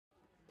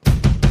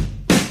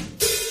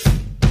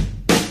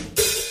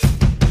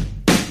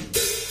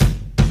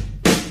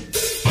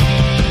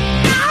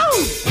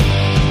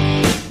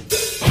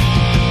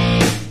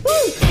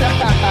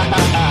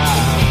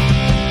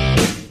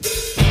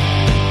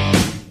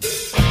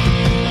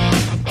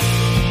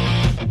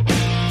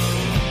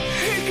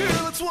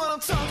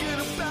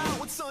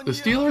The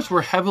Steelers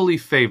were heavily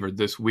favored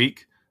this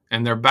week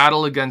in their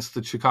battle against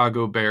the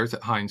Chicago Bears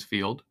at Heinz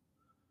Field,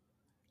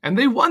 and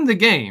they won the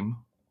game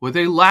with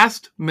a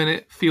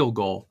last-minute field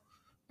goal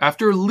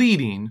after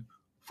leading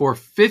for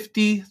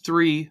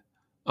 53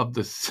 of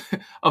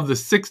the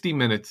 60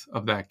 minutes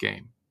of that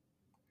game.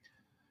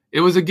 It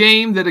was a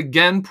game that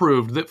again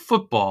proved that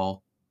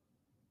football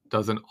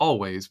doesn't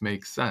always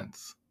make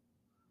sense.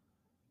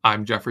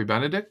 I'm Jeffrey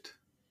Benedict,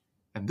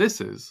 and this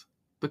is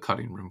The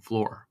Cutting Room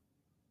Floor.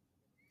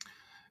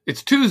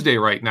 It's Tuesday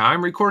right now.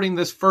 I'm recording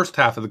this first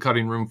half of The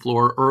Cutting Room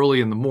Floor early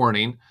in the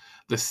morning.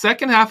 The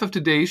second half of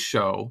today's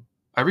show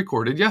I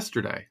recorded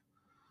yesterday.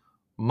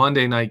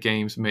 Monday night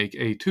games make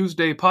a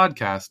Tuesday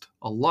podcast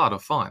a lot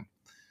of fun.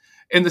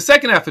 In the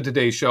second half of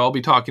today's show, I'll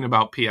be talking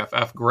about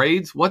PFF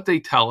grades, what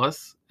they tell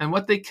us, and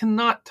what they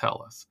cannot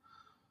tell us,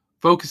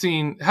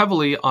 focusing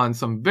heavily on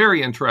some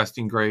very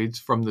interesting grades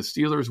from the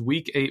Steelers'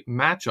 Week 8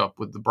 matchup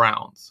with the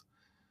Browns.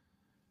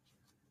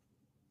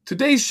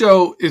 Today's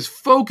show is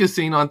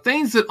focusing on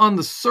things that on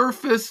the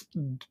surface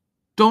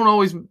don't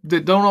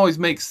always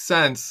make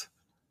sense,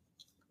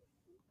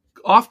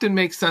 often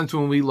make sense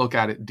when we look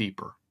at it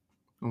deeper.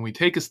 When we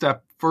take a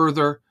step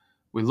further,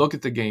 we look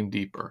at the game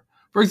deeper.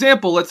 For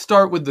example, let's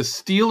start with the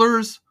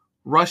Steelers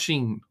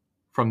rushing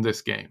from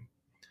this game.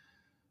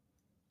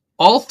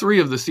 All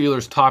three of the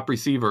Steelers' top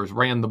receivers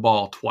ran the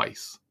ball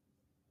twice.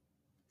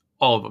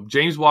 All of them.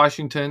 James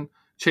Washington,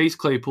 Chase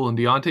Claypool, and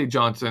Deontay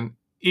Johnson,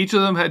 each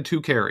of them had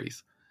 2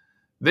 carries.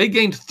 They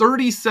gained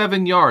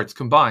 37 yards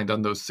combined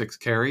on those 6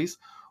 carries,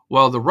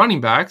 while the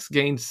running backs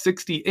gained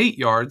 68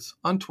 yards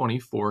on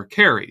 24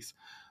 carries.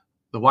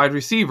 The wide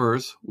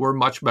receivers were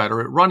much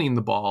better at running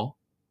the ball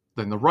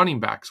than the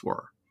running backs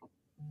were.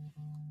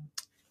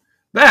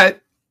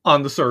 That,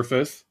 on the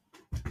surface,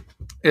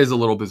 is a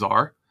little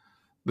bizarre.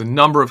 The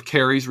number of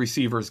carries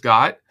receivers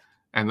got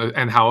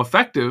and how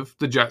effective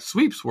the jet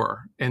sweeps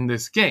were in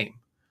this game.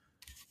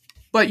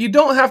 But you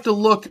don't have to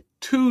look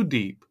too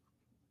deep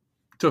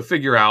to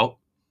figure out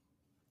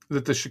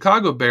that the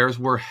Chicago Bears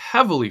were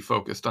heavily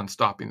focused on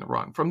stopping the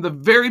run. From the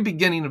very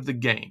beginning of the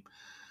game,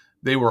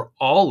 they were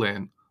all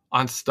in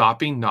on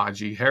stopping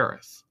Najee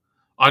Harris,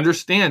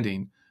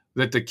 understanding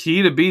that the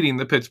key to beating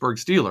the Pittsburgh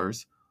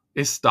Steelers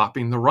is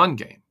stopping the run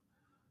game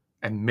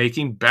and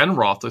making Ben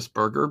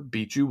Roethlisberger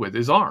beat you with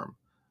his arm.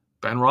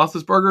 Ben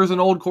Roethlisberger is an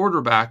old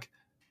quarterback.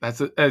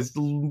 That's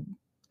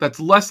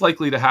less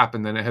likely to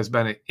happen than it has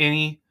been at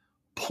any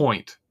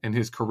point in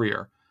his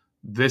career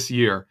this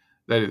year.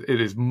 That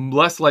it is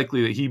less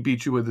likely that he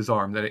beats you with his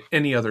arm than at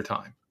any other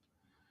time.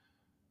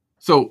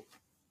 So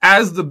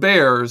as the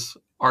Bears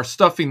are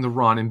stuffing the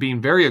run and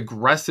being very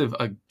aggressive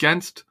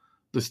against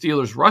the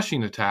Steelers'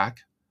 rushing attack,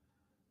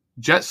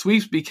 jet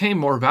sweeps became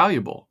more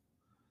valuable.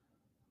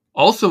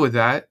 Also with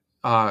that,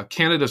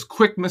 Canada's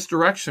quick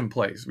misdirection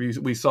plays.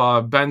 We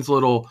saw Ben's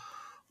little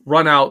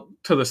run out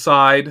to the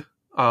side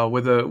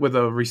with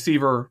a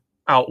receiver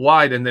out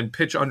wide and then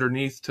pitch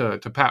underneath to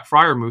Pat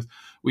Freiermuth.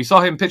 We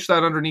saw him pitch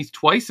that underneath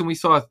twice, and we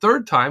saw a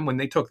third time when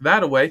they took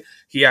that away,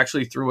 he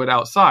actually threw it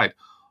outside.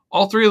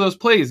 All 3 of those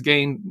plays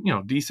gained,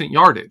 decent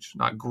yardage.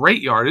 Not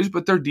great yardage,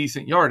 but they're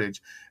decent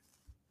yardage.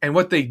 And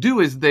what they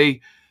do is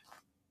they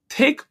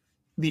take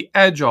the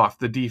edge off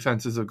the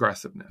defense's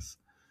aggressiveness.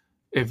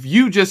 If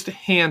you just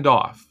hand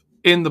off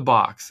in the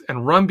box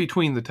and run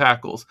between the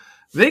tackles,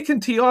 they can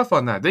tee off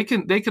on that. They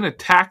can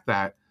attack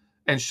that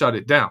and shut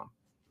it down.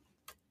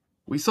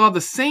 We saw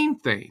the same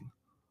thing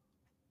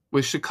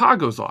with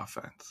Chicago's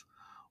offense,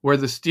 where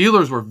the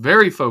Steelers were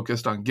very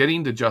focused on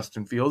getting to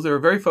Justin Fields. They were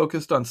very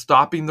focused on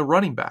stopping the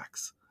running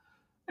backs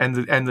and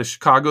the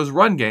Chicago's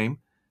run game.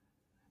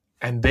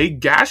 And they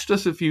gashed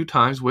us a few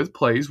times with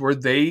plays where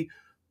they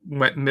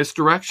went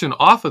misdirection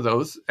off of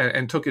those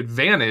and took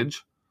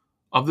advantage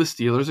of the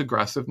Steelers'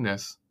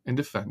 aggressiveness in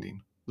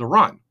defending the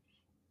run.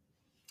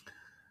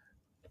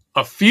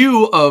 A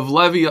few of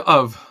Najee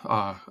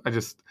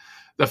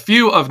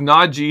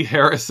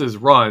Harris's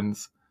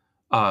runs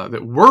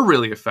that were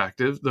really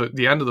effective.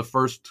 The end of the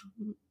first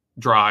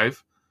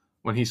drive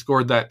when he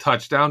scored that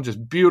touchdown,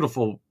 just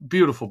beautiful,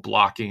 beautiful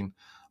blocking.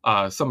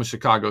 Some of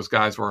Chicago's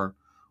guys were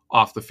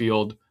off the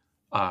field,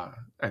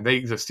 and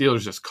the Steelers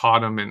just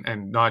caught him,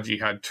 and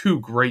Najee had 2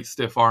 great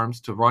stiff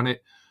arms to run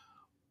it.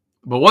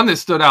 But one that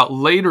stood out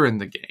later in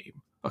the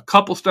game, a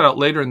couple stood out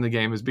later in the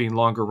game as being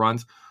longer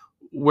runs,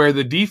 where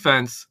the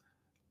defense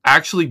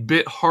actually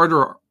bit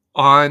harder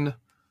on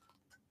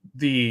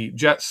the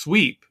jet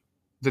sweep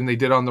than they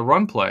did on the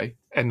run play,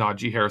 and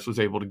Najee Harris was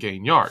able to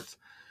gain yards.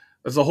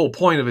 That's the whole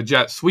point of a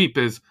jet sweep,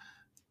 is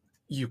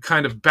you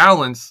kind of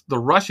balance the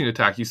rushing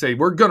attack. You say,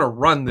 we're going to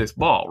run this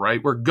ball,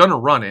 right? We're going to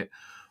run it,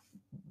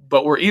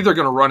 but we're either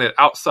going to run it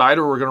outside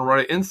or we're going to run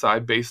it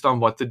inside based on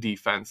what the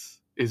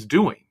defense is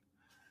doing.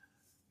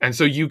 And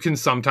so you can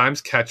sometimes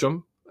catch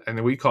them, and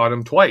then we caught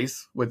him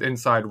twice with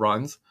inside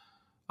runs.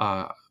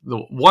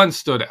 The one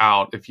stood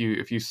out. If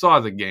you saw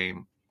the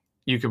game,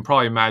 you can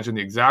probably imagine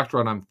the exact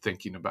run I'm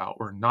thinking about,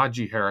 where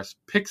Najee Harris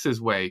picks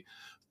his way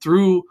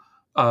through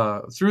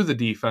through the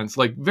defense,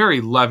 like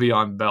very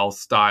Le'Veon Bell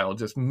style,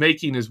 just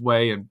making his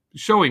way and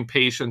showing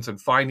patience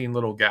and finding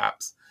little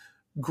gaps.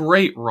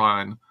 Great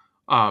run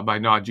by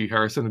Najee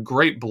Harris and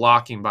great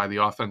blocking by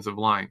the offensive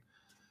line.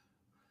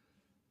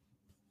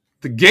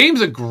 The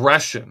game's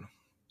aggression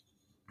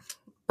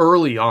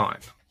early on,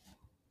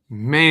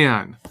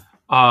 man,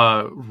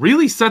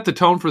 really set the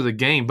tone for the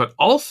game. But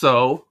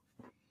also,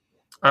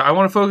 I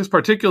want to focus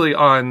particularly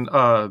on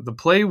the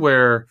play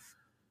where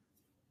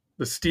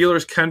the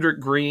Steelers, Kendrick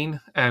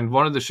Green, and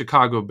one of the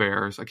Chicago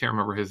Bears, I can't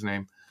remember his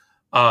name,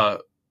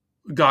 got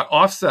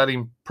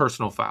offsetting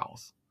personal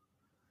fouls.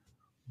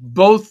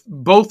 Both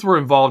were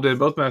involved in it,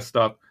 both messed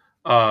up.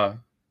 And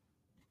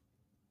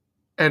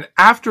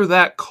after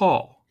that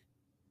call,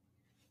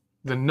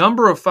 the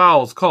number of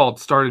fouls called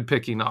started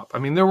picking up. I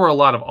mean, there were a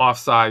lot of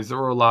offsides. There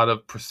were a lot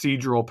of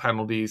procedural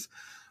penalties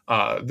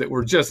that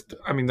were just,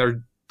 I mean,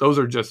 those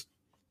are just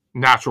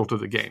natural to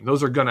the game.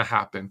 Those are going to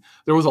happen.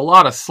 There was a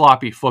lot of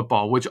sloppy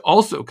football, which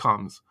also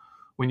comes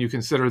when you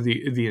consider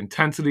the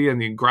intensity and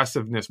the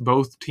aggressiveness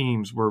both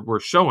teams were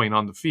showing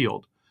on the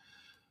field.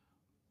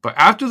 But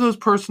after those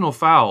personal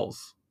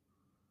fouls,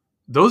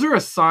 those are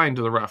a sign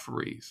to the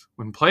referees.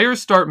 When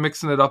players start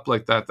mixing it up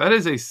like that, that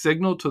is a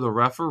signal to the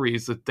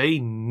referees that they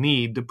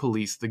need to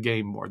police the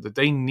game more, that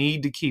they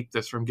need to keep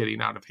this from getting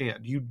out of hand.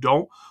 You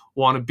don't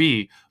want to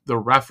be the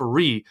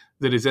referee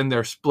that is in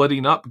there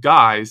splitting up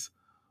guys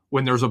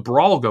when there's a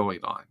brawl going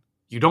on.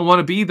 You don't want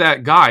to be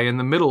that guy in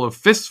the middle of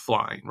fists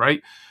flying,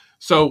 right?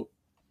 So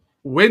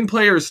when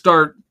players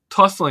start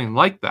tussling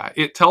like that,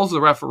 it tells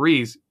the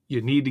referees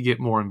you need to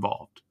get more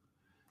involved.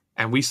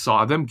 And we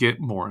saw them get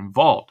more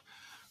involved.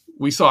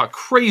 We saw a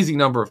crazy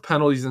number of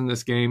penalties in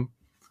this game.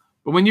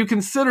 But when you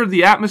consider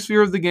the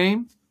atmosphere of the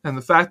game and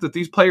the fact that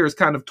these players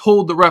kind of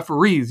told the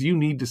referees you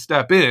need to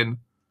step in,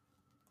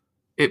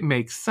 it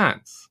makes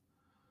sense.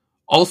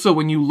 Also,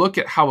 when you look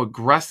at how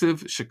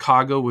aggressive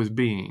Chicago was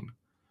being,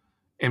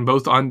 and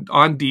both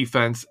on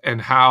defense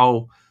and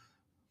how,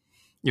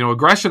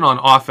 aggression on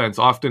offense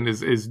often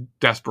is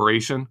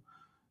desperation.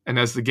 And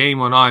as the game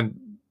went on,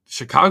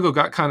 Chicago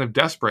got kind of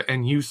desperate,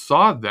 and you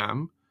saw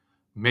them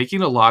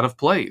making a lot of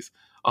plays.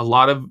 A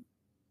lot of,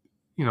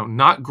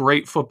 not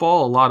great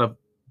football, a lot of,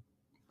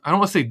 I don't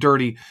want to say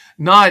dirty,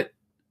 not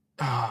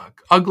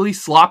ugly,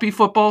 sloppy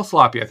football.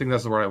 Sloppy, I think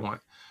that's the word I want.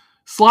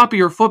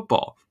 Sloppier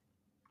football.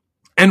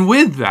 And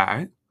with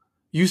that,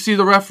 you see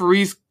the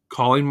referees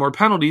calling more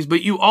penalties,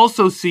 but you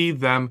also see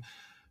them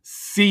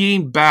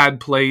seeing bad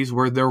plays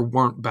where there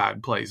weren't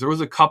bad plays. There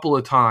was a couple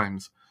of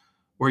times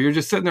where you're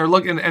just sitting there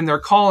looking, and they're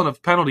calling a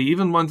penalty,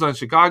 even ones on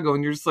Chicago,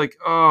 and you're just like,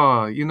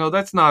 oh,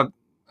 that's not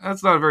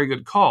a very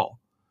good call.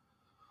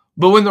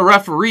 But when the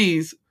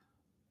referees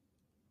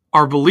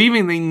are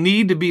believing they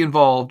need to be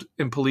involved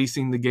in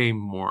policing the game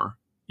more,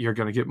 you're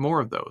going to get more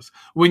of those.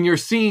 When you're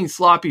seeing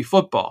sloppy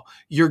football,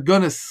 you're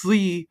going to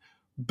see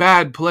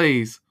bad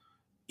plays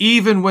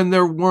even when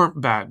there weren't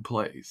bad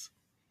plays.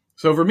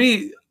 So for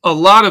me, a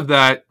lot of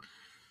that,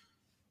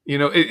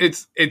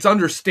 it's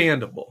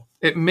understandable.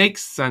 It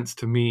makes sense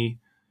to me,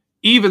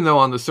 even though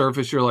on the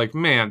surface you're like,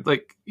 man,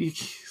 like,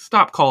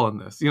 stop calling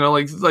this,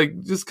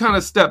 like just kind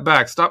of step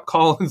back, stop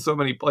calling so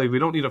many plays. We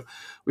don't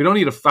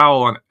need a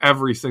foul on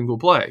every single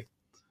play.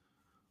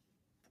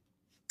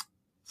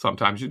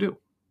 Sometimes you do.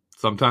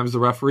 Sometimes the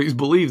referees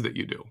believe that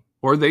you do,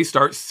 or they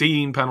start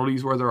seeing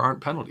penalties where there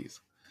aren't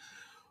penalties.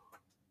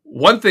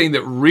 One thing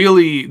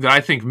that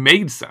I think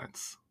made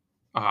sense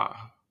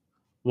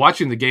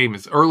watching the game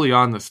is early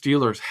on the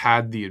Steelers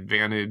had the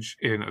advantage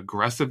in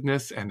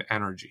aggressiveness and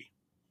energy.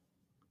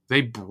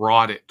 They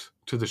brought it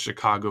to the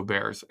Chicago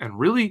Bears and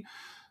really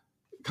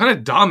kind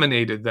of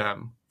dominated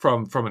them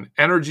from an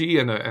energy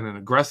and an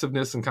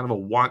aggressiveness and kind of a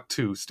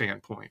want-to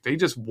standpoint. They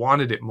just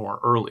wanted it more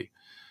early.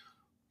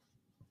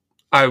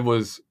 I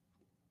was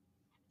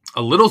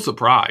a little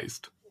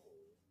surprised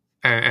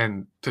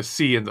and to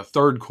see in the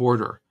third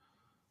quarter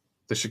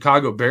the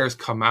Chicago Bears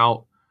come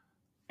out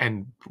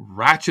and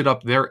ratchet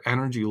up their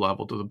energy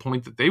level to the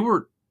point that they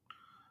were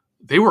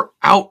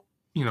out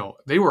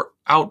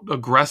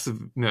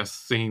aggressiveness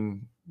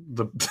seeing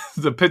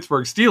the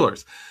Pittsburgh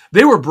Steelers.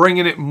 They were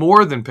bringing it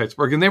more than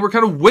Pittsburgh, and they were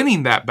kind of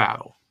winning that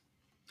battle.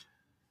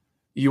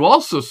 You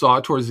also saw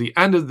towards the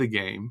end of the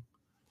game,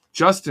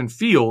 Justin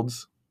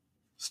Fields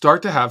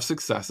start to have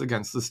success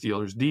against the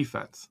Steelers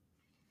defense.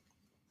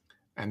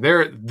 And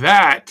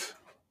that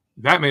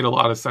made a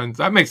lot of sense.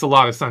 That makes a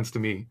lot of sense to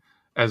me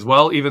as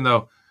well, even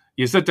though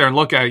you sit there and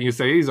look at it and you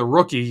say, he's a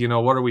rookie,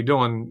 what are we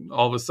doing?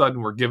 All of a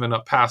sudden we're giving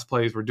up pass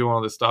plays, we're doing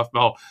all this stuff.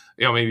 Well,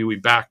 maybe we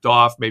backed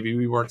off, maybe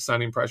we weren't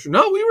sending pressure.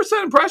 No, we were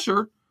sending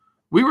pressure.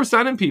 We were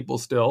sending people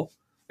still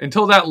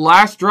until that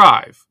last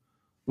drive.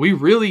 We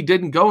really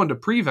didn't go into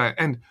prevent.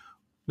 And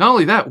not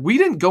only that, we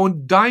didn't go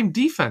in dime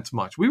defense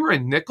much. We were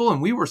in nickel,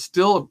 and we were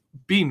still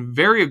being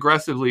very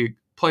aggressively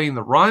playing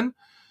the run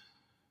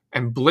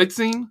and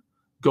blitzing,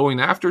 going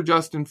after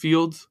Justin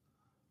Fields.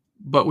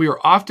 But we were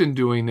often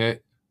doing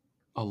it.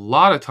 A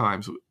lot of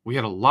times, we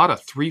had a lot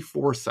of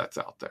 3-4 sets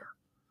out there.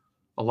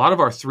 A lot of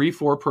our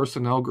 3-4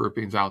 personnel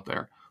groupings out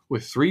there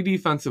with 3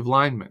 defensive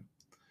linemen.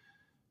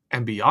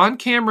 And beyond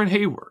Cameron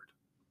Hayward,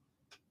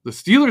 the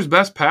Steelers'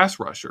 best pass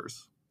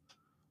rushers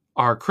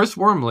are Chris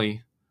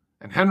Wormley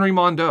and Henry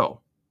Mondeau.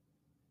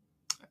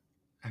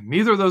 And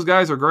neither of those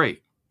guys are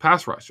great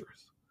pass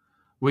rushers.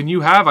 When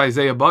you have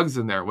Isaiah Buggs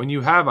in there, when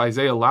you have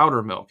Isaiah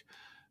Loudermilk,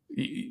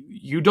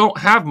 you don't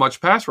have much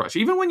pass rush.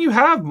 Even when you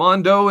have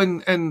Mondeau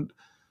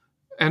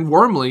and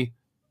Wormley,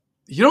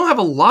 you don't have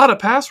a lot of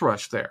pass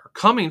rush there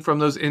coming from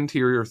those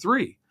interior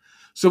 3.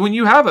 So when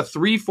you have a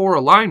 3-4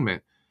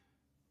 alignment,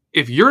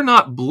 if you're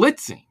not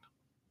blitzing,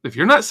 if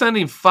you're not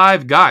sending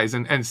 5 guys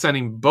and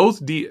sending both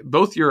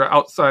your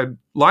outside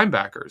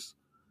linebackers,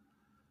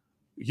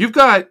 you've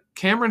got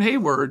Cameron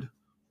Hayward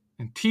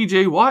and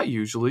TJ Watt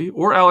usually,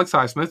 or Alex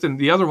Highsmith, and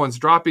the other one's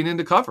dropping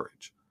into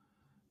coverage.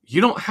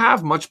 You don't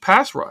have much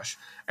pass rush.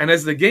 And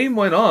as the game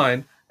went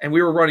on, and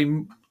we were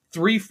running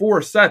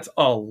 3-4 sets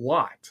a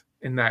lot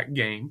in that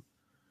game,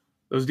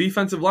 those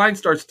defensive line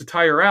starts to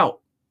tire out.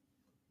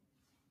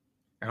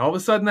 And all of a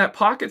sudden, that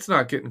pocket's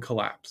not getting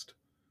collapsed.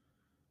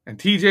 And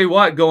TJ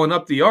Watt going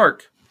up the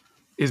arc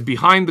is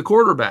behind the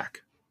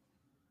quarterback.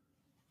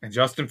 And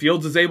Justin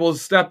Fields is able to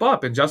step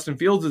up, and Justin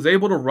Fields is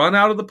able to run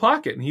out of the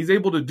pocket, and he's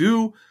able to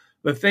do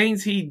the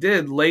things he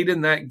did late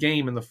in that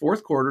game in the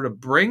fourth quarter to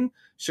bring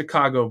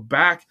Chicago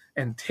back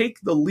and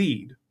take the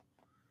lead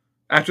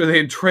after they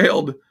had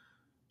trailed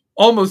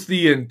almost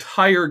the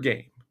entire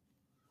game.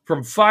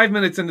 From 5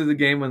 minutes into the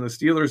game when the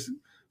Steelers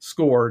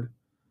scored,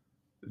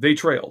 they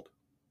trailed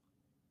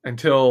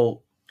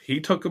until he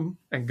took them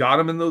and got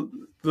them in the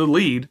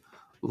lead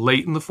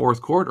late in the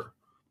fourth quarter.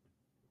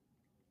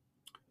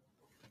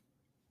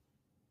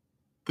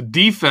 The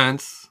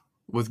defense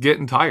was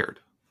getting tired.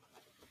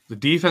 The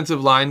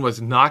defensive line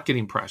was not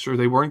getting pressure.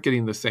 They weren't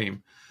getting the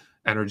same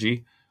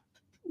energy.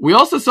 We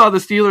also saw the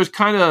Steelers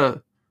kind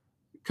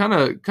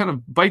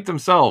of bite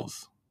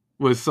themselves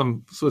with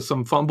some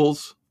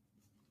fumbles,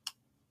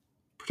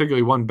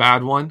 particularly one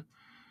bad one.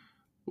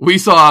 We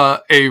saw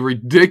a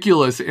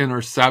ridiculous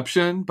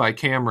interception by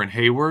Cameron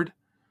Hayward.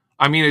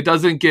 I mean,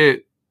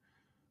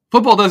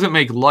 football doesn't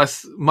make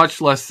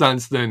much less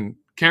sense than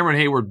Cameron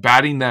Hayward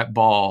batting that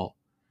ball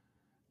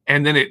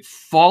and then it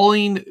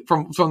falling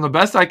from the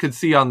best I could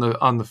see on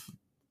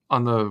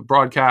the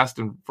broadcast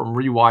and from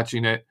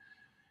rewatching it.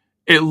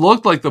 It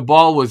looked like the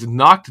ball was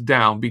knocked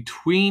down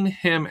between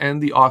him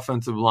and the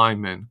offensive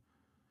lineman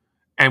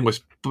and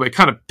was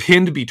kind of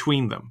pinned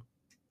between them,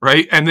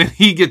 right? And then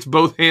he gets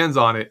both hands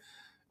on it,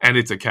 and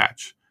it's a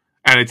catch.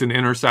 And it's an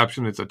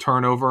interception. It's a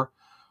turnover.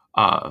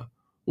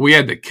 We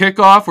had the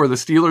kickoff where the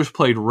Steelers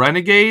played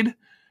Renegade,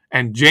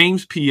 and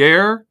James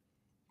Pierre,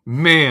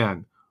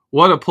 man,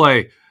 what a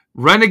play.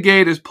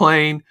 Renegade is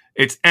playing.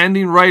 It's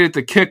ending right at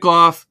the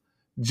kickoff.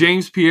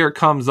 James Pierre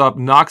comes up,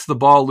 knocks the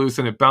ball loose,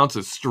 and it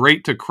bounces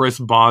straight to Chris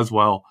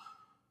Boswell.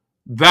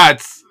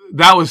 That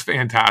was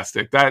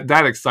fantastic.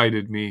 That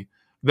excited me.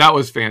 That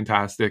was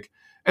fantastic.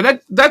 And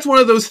that's one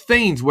of those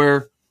things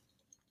where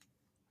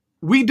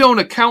we don't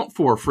account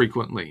for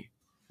frequently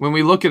when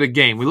we look at a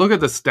game. We look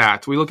at the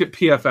stats. We look at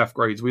PFF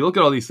grades. We look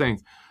at all these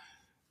things.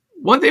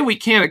 One thing we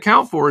can't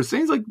account for is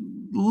things like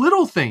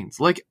little things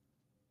like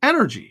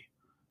energy,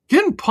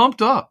 getting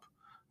pumped up,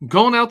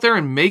 going out there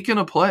and making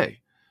a play.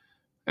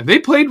 And they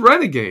played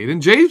Renegade,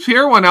 and James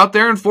Pierre went out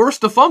there and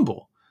forced a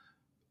fumble.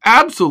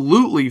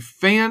 Absolutely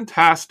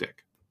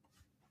fantastic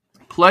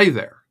play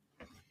there.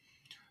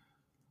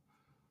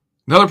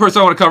 Another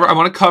person I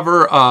want to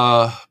cover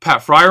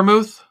Pat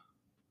Freiermuth.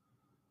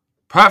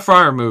 Pat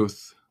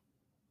Freiermuth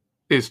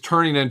is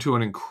turning into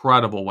an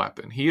incredible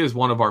weapon. He is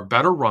one of our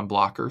better run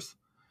blockers.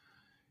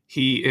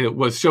 It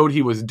was showed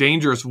he was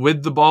dangerous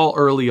with the ball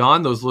early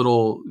on, those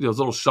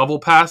little shovel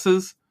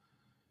passes.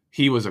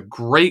 He was a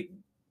great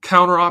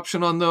counter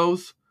option on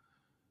those.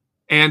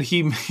 And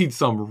he made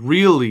some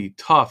really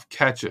tough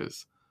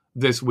catches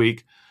this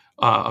week.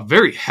 A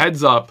very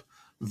heads up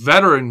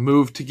veteran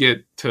move to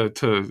get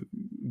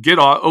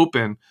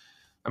open.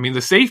 I mean,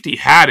 the safety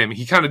had him.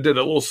 He kind of did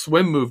a little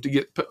swim move to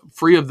get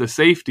free of the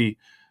safety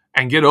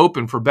and get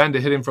open for Ben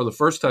to hit him for the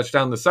first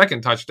touchdown. The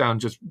second touchdown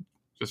just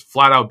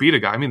flat out beat a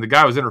guy. I mean, the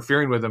guy was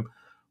interfering with him,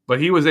 but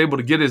he was able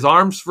to get his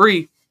arms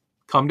free,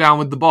 come down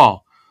with the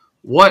ball.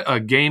 What a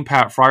game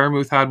Pat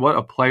Freiermuth had. What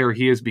a player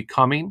he is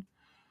becoming.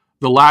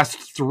 The last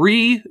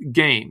 3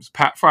 games,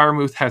 Pat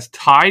Freiermuth has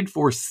tied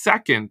for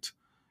second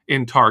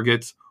in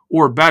targets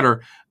or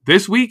better.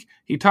 This week,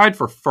 he tied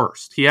for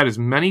first. He had as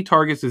many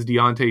targets as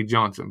Deontay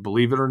Johnson,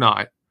 believe it or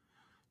not.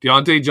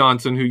 Deontay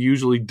Johnson, who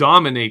usually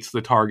dominates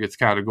the targets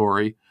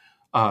category,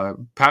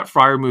 Pat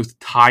Freiermuth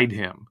tied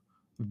him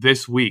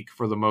this week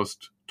for the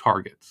most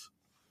targets.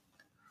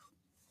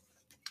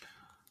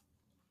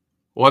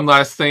 One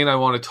last thing I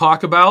want to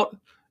talk about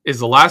is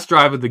the last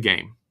drive of the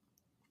game.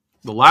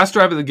 The last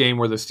drive of the game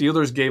where the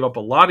Steelers gave up a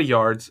lot of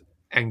yards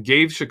and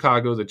gave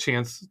Chicago the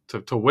chance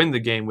to win the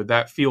game with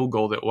that field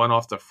goal that went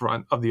off the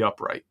front of the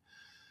upright.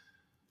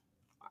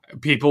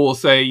 People will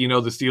say, the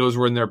Steelers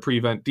were in their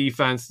prevent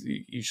defense.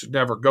 You should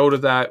never go to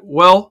that.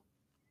 Well,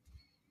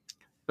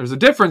 There's a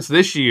difference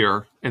this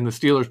year in the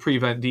Steelers'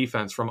 prevent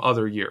defense from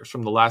other years,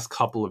 from the last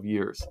couple of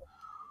years.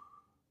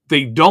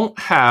 They don't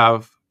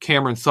have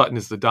Cameron Sutton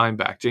as the dime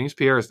back. James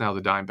Pierre is now the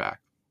dime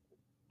back.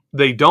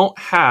 They don't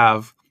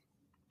have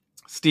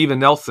Steven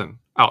Nelson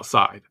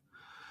outside.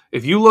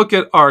 If you look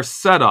at our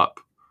setup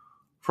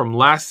from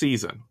last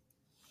season,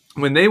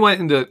 when they went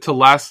into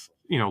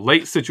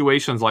late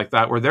situations like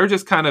that, where they're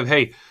just kind of,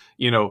 hey,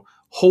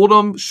 hold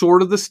them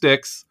short of the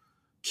sticks,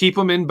 keep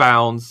them in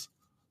bounds,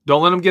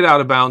 don't let them get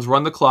out of bounds,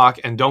 run the clock,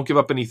 and don't give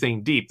up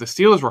anything deep. The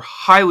Steelers were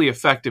highly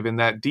effective in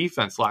that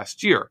defense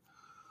last year.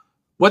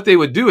 What they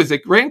would do is they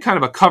ran kind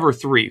of a cover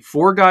 3,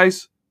 4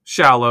 guys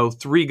shallow,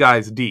 3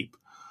 guys deep.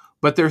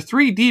 But their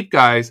 3 deep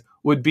guys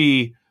would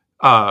be,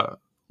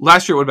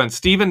 last year it would have been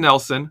Steven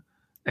Nelson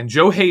and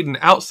Joe Hayden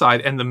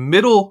outside, and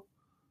the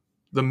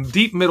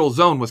deep middle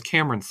zone was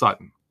Cameron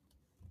Sutton.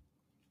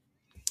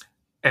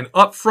 And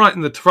up front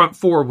in the front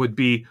 4 would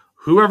be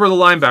whoever the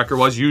linebacker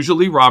was,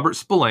 usually Robert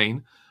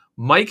Spillane,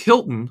 Mike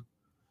Hilton,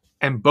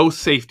 and both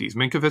safeties,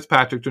 Minkah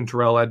Fitzpatrick and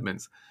Terrell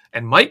Edmunds.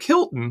 And Mike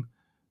Hilton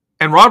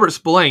and Robert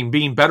Spillane,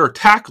 being better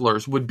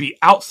tacklers, would be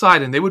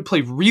outside and they would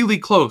play really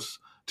close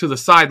to the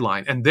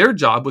sideline. And their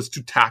job was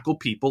to tackle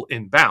people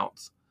in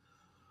bounds.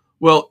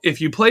 Well,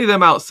 if you play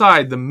them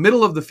outside, the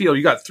middle of the field,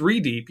 you got 3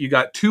 deep, you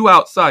got 2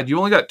 outside, you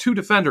only got 2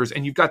 defenders,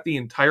 and you've got the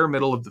entire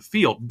middle of the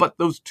field. But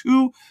those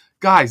 2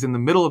 guys in the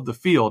middle of the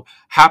field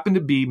happen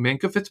to be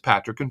Minkah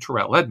Fitzpatrick and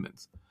Terrell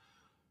Edmunds.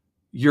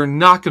 You're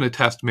not going to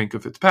test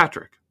Minkah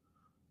Fitzpatrick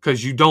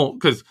because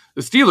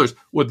the Steelers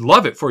would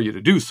love it for you to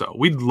do so.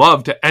 We'd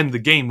love to end the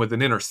game with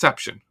an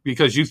interception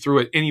because you threw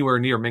it anywhere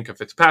near Minkah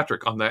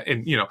Fitzpatrick on that,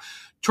 and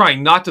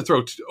trying not to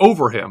throw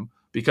over him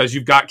because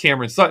you've got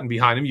Cameron Sutton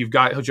behind him, you've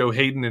got Joe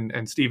Hayden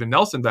and Steven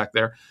Nelson back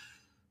there.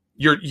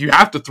 You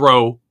have to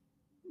throw,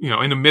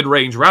 in a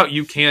mid-range route.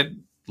 You can't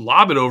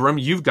lob it over him.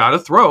 You've got to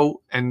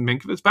throw, and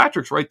Minkah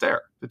Fitzpatrick's right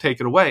there to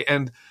take it away.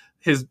 And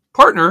his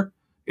partner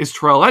is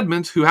Terrell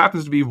Edmunds, who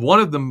happens to be one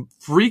of the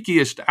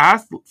freakiest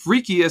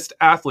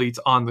athletes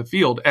on the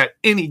field at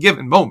any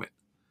given moment.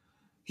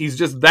 He's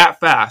just that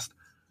fast,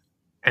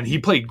 and he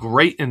played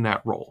great in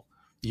that role.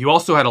 You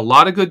also had a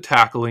lot of good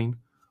tackling,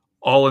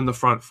 all in the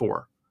front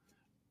 4.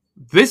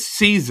 This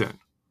season,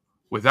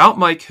 without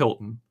Mike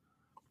Hilton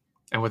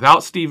and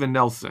without Steven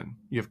Nelson,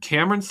 you have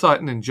Cameron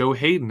Sutton and Joe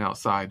Hayden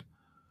outside.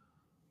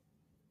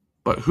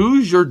 But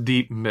who's your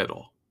deep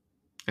middle?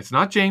 It's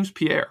not James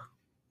Pierre.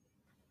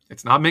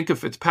 It's not Minkah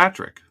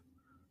Fitzpatrick.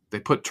 They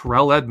put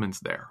Terrell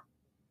Edmunds there.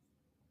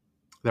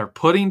 They're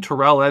putting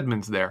Terrell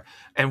Edmunds there.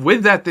 And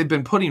with that, they've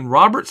been putting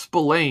Robert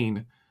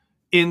Spillane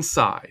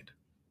inside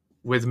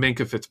with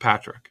Minkah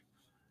Fitzpatrick.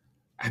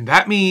 And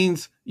that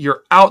means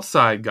your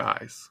outside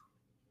guys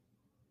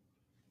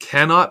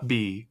cannot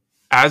be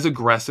as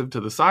aggressive to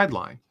the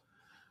sideline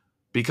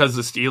because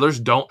the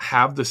Steelers don't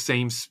have the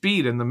same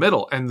speed in the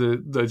middle. And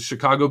the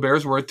Chicago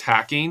Bears were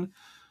attacking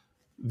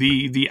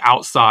the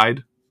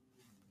outside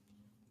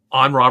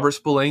on Robert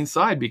Spillane's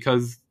side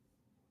because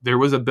there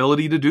was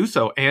ability to do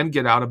so and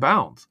get out of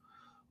bounds.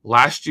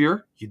 Last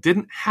year, you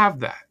didn't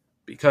have that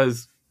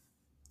because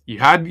you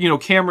had,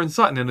 Cameron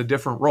Sutton in a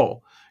different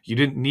role. You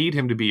didn't need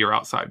him to be your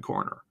outside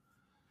corner.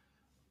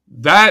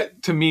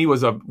 That, to me,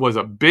 was a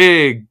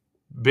big,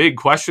 big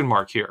question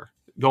mark here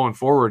going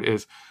forward.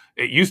 Is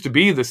it used to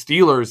be the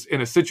Steelers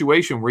in a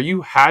situation where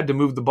you had to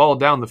move the ball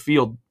down the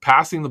field,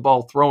 passing the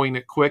ball, throwing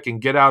it quick, and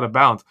get out of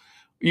bounds.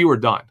 You were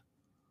done.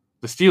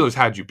 The Steelers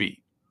had you beat.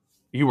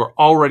 You were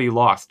already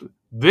lost.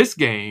 This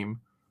game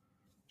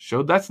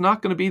showed that's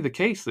not going to be the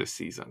case this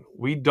season.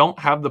 We don't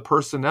have the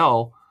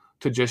personnel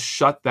to just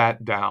shut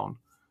that down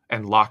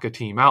and lock a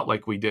team out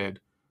like we did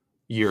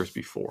years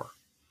before.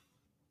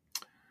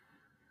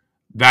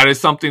 That is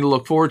something to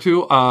look forward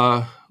to.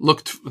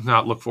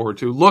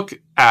 Look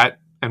at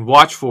and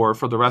watch for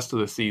the rest of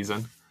the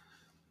season.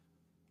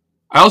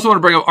 I also want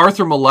to bring up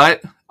Arthur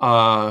Millette,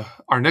 our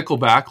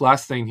nickelback.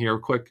 Last thing here,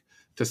 quick,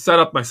 to set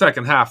up my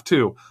second half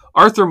too.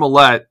 Arthur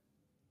Millette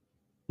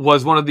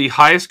was one of the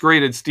highest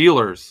graded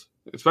Steelers,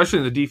 especially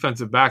in the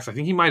defensive backs. I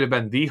think he might have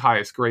been the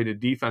highest graded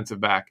defensive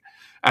back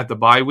at the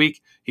bye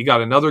week. He got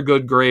another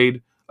good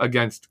grade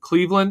against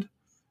Cleveland.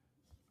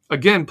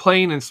 Again,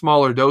 playing in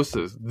smaller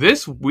doses.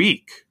 This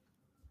week,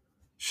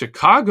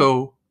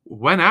 Chicago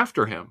went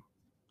after him.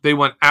 They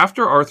went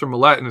after Arthur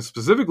Millette, and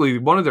specifically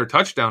one of their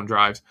touchdown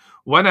drives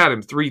went at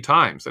him 3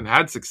 times and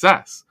had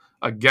success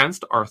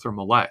against Arthur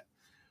Millette.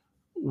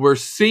 We're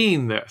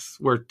seeing this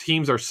where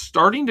teams are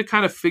starting to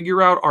kind of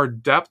figure out our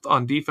depth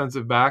on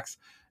defensive backs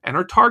and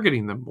are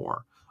targeting them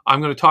more. I'm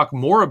going to talk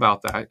more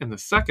about that in the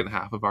second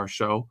half of our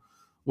show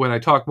when I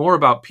talk more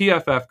about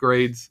PFF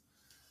grades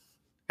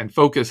and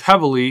focus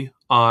heavily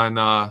on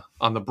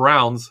the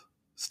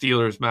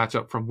Browns-Steelers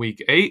matchup from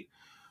Week 8.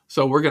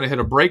 So we're going to hit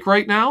a break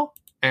right now,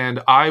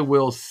 and I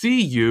will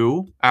see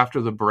you after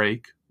the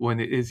break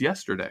when it is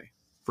yesterday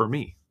for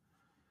me.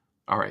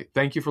 All right.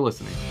 Thank you for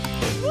listening.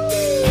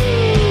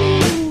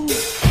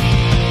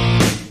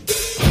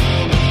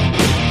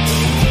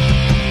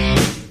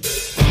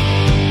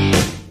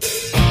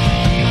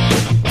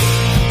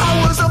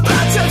 I was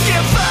about to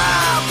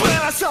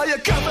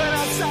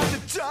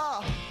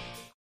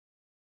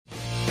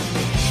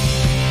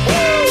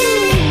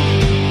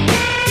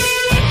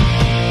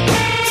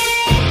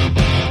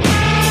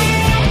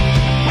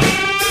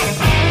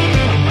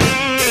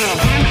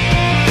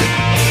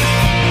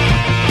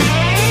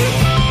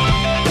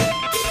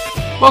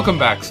Welcome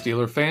back,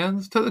 Steeler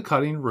fans, to the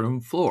cutting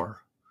room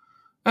floor.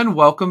 And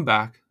welcome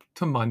back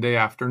to Monday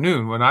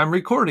afternoon when I'm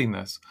recording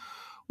this.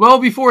 Well,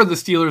 before the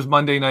Steelers'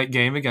 Monday night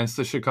game against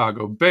the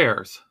Chicago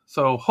Bears.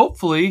 So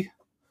hopefully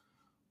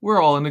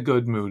we're all in a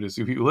good mood as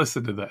you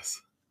listen to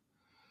this.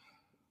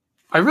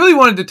 I really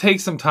wanted to take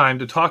some time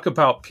to talk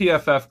about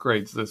PFF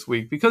grades this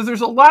week because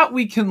there's a lot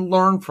we can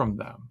learn from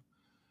them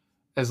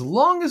as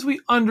long as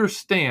we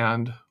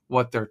understand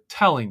what they're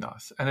telling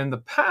us. And in the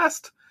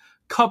past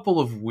couple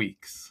of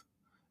weeks,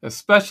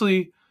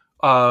 especially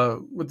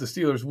with the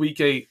Steelers'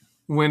 Week 8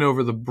 win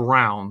over the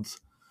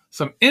Browns,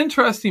 some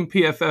interesting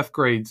PFF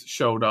grades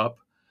showed up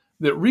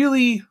that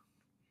really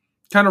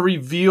kind of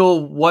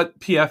reveal what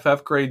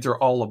PFF grades are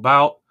all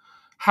about,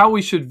 how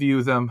we should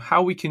view them,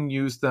 how we can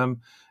use them,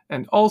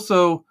 and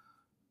also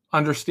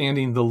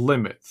understanding the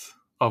limits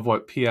of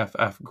what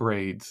PFF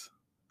grades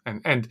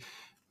and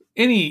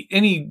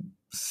any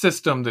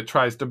system that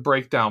tries to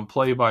break down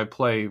play by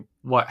play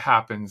what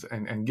happens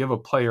and give a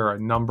player a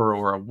number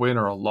or a win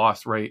or a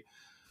loss rate,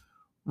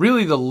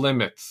 really the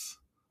limits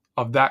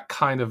of that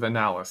kind of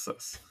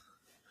analysis.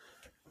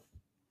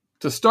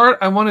 To start,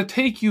 I want to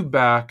take you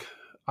back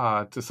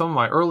to some of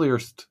my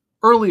earliest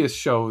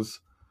shows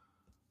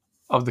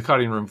of the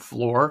cutting room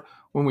floor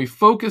when we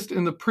focused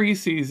in the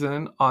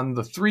preseason on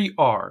the 3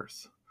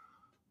 R's: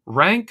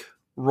 rank,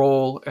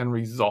 role, and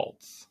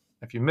results.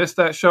 If you missed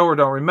that show or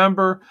don't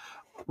remember,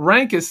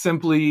 rank is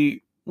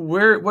simply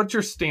what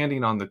you're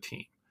standing on the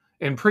team.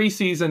 In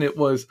preseason,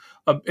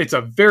 it's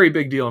a very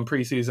big deal in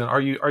preseason.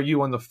 Are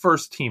you on the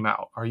first team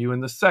out? Are you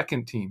in the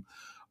second team?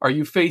 Are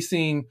you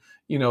facing,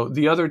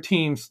 the other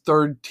team's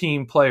third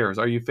team players?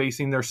 Are you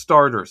facing their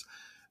starters?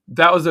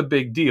 That was a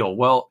big deal.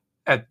 Well,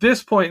 at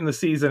this point in the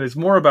season, it's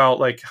more about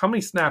like how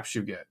many snaps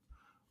you get.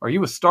 Are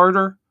you a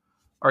starter?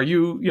 Are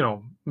you,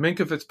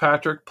 Minkah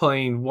Fitzpatrick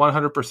playing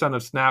 100%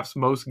 of snaps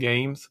most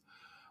games?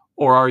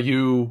 Or are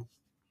you,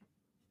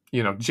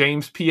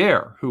 James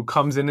Pierre, who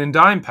comes in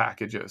dime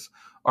packages?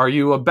 Are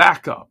you a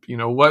backup?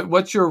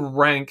 What's your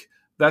rank?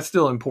 That's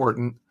still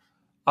important.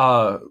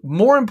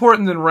 More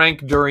important than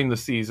rank during the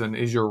season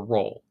is your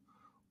role.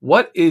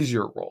 What is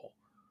your role?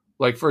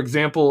 Like, for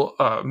example,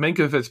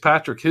 Minkah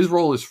Fitzpatrick, his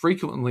role is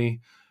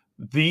frequently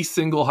the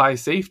single high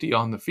safety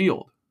on the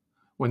field.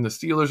 When the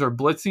Steelers are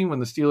blitzing, when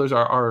the Steelers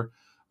are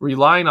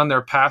relying on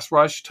their pass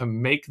rush to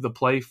make the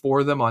play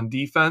for them on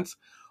defense,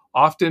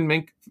 often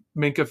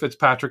Minkah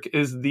Fitzpatrick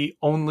is the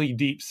only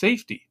deep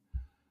safety.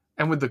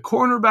 And with the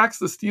cornerbacks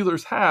the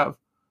Steelers have,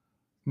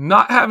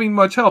 not having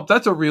much help,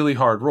 that's a really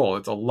hard role.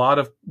 It's a lot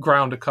of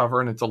ground to cover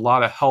and it's a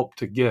lot of help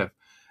to give.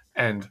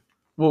 And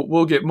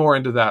we'll get more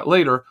into that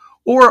later.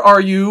 Or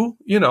are you,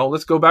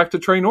 let's go back to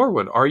Trey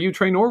Norwood. Are you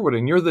Trey Norwood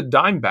and you're the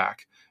dime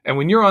back? And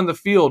when you're on the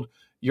field,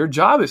 your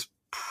job is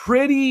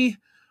pretty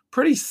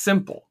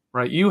simple,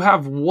 right? You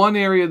have one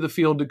area of the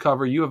field to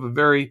cover. You have a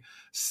very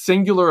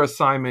singular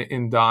assignment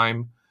in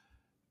dime.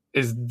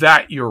 Is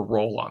that your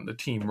role on the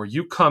team where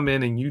you come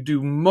in and you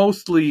do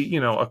mostly,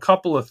 a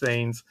couple of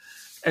things.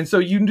 And so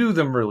you do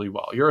them really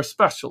well. You're a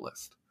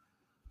specialist.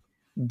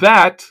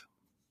 Those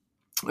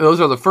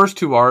are the first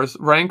 2 R's,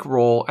 rank,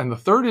 role, and the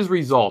third is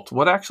results.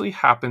 What actually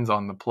happens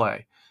on the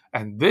play?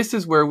 And this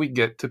is where we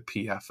get to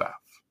PFF.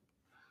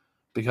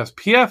 Because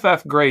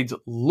PFF grades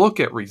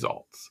look at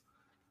results.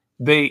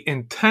 They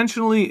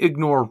intentionally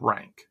ignore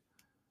rank.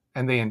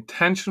 And they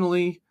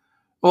intentionally,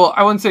 well,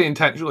 I wouldn't say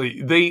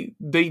intentionally,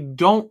 they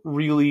don't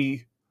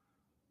really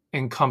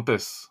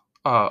encompass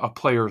a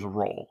player's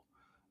role.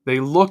 They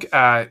look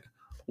at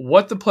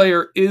what the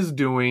player is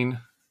doing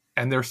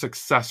and their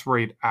success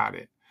rate at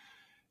it.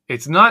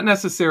 It's not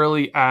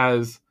necessarily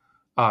as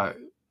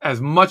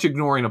much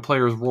ignoring a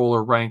player's role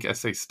or rank as,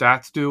 say,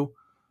 stats do,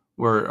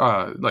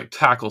 where like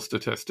tackle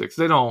statistics.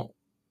 They don't.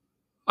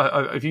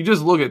 If you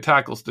just look at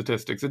tackle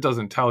statistics, it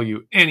doesn't tell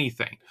you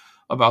anything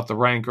about the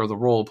rank or the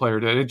role a player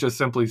did. It just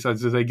simply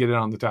says, did they get it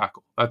on the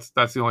tackle? That's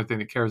the only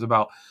thing it cares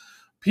about.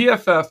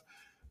 PFF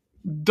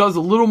does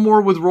a little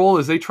more with role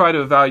as they try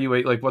to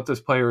evaluate like what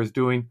this player is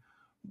doing.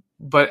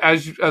 But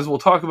as we'll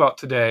talk about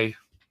today,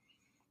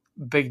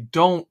 they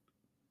don't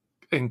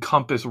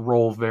encompass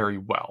role very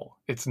well.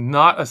 It's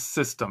not a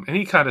system,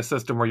 any kind of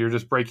system where you're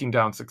just breaking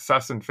down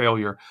success and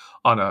failure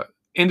on an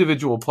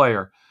individual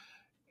player.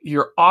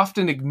 You're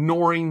often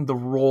ignoring the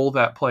role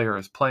that player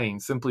is playing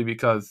simply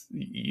because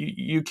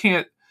you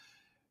can't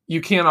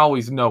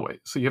always know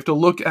it. So you have to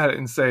look at it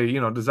and say,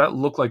 does that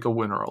look like a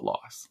win or a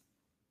loss?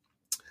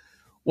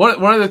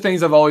 One of the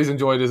things I've always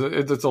enjoyed is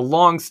it's a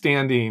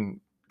long-standing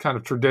kind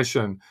of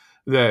tradition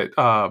that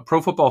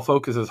Pro Football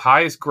Focus's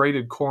highest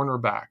graded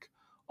cornerback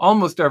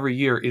almost every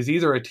year is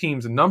either a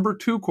team's number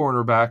 2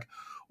 cornerback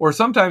or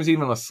sometimes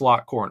even a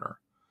slot corner.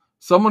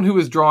 Someone who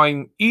is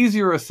drawing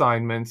easier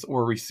assignments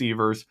or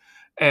receivers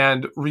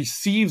and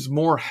receives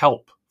more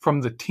help from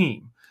the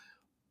team.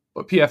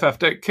 But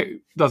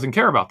PFF doesn't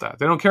care about that.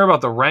 They don't care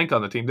about the rank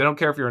on the team. They don't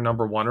care if you're a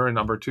number 1 or a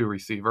number 2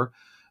 receiver.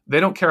 They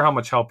don't care how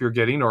much help you're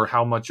getting or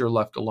how much you're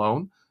left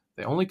alone.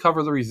 They only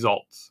cover the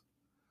results.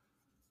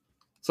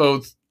 So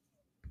it's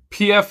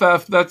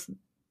PFF,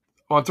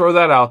 I want to throw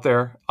that out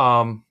there.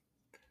 And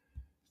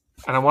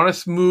I want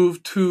to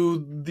move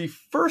to the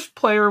first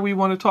player we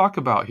want to talk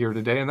about here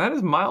today, and that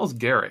is Myles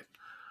Garrett.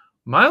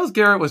 Myles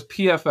Garrett was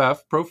PFF,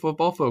 Pro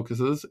Football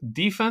Focus's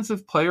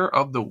Defensive Player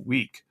of the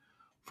Week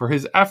for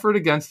his effort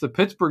against the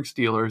Pittsburgh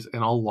Steelers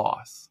in a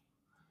loss.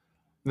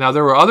 Now,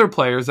 there were other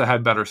players that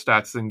had better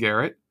stats than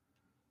Garrett,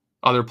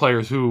 other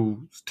players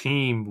whose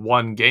team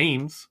won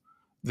games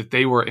that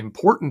they were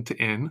important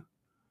in,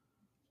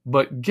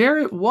 but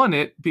Garrett won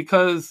it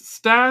because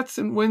stats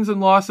and wins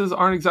and losses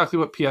aren't exactly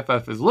what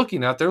PFF is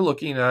looking at. They're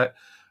looking at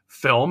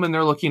film and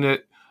they're looking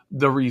at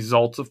the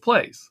results of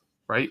plays,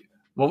 right?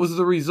 What was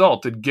the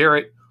result? Did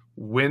Garrett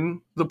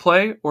win the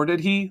play or did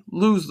he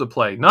lose the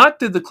play? Not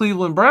did the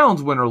Cleveland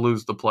Browns win or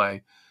lose the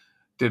play.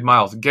 Did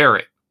Myles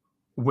Garrett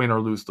win or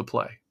lose the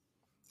play?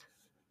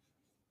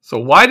 So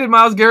why did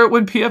Myles Garrett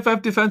win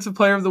PFF Defensive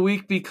Player of the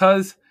Week?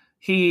 Because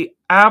he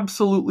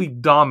absolutely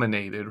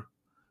dominated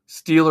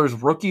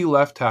Steelers rookie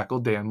left tackle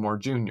Dan Moore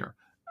Jr.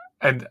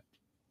 And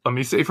let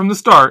me say from the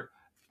start,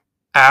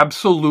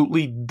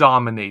 absolutely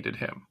dominated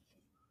him.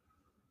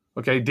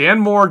 Okay, Dan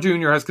Moore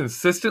Jr. has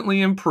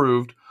consistently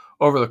improved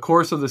over the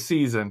course of the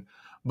season,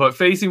 but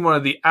facing one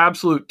of the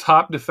absolute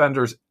top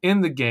defenders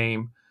in the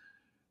game,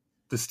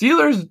 the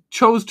Steelers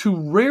chose to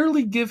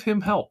rarely give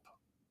him help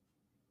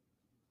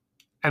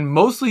and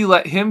mostly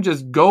let him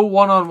just go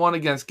one-on-one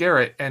against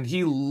Garrett, and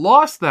he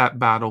lost that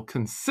battle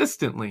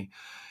consistently,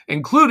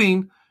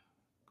 including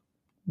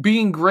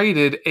being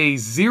graded a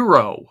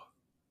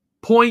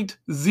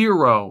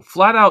 0.0,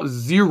 flat out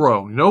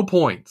 0, no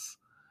points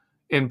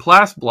in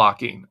pass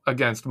blocking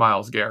against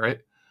Myles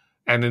Garrett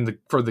and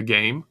for the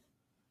game.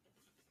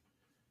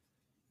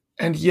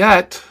 And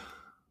yet,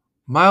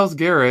 Myles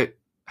Garrett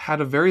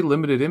had a very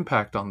limited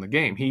impact on the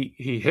game.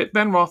 He hit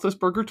Ben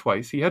Roethlisberger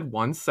twice. He had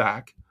 1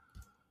 sack.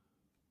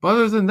 But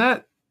other than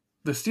that,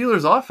 the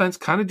Steelers' offense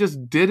kind of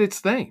just did its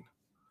thing,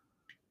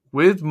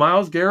 with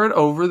Myles Garrett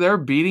over there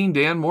beating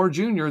Dan Moore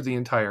Jr. the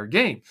entire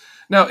game.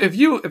 Now,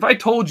 if I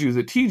told you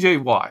that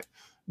TJ Watt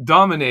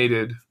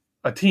dominated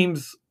a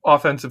team's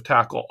offensive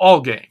tackle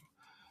all game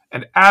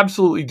and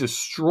absolutely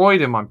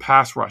destroyed him on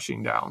pass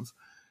rushing downs,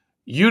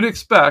 you'd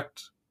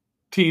expect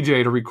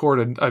TJ to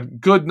record a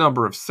good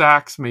number of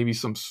sacks, maybe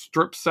some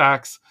strip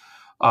sacks.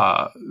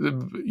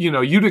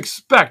 You'd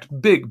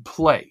expect big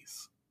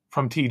plays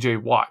from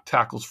TJ Watt,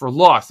 tackles for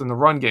loss in the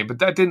run game, but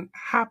that didn't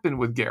happen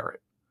with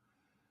Garrett.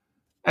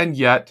 And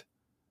yet,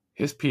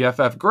 his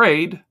PFF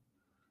grade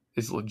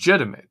is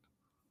legitimate.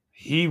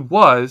 He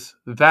was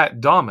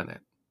that dominant.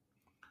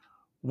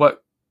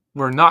 What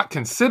we're not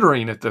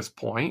considering at this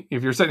point,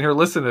 if you're sitting here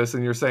listening to this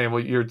and you're saying,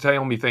 well, you're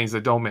telling me things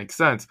that don't make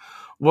sense,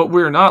 what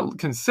we're not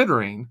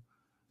considering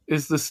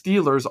is the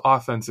Steelers'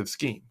 offensive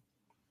scheme.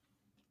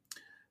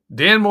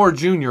 Dan Moore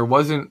Jr.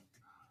 wasn't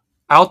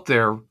out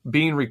there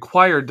being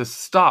required to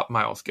stop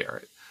Myles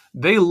Garrett.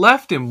 They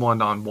left him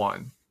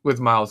one-on-one with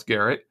Myles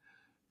Garrett.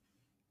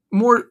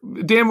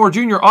 Dan Moore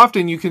Jr.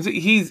 often you can see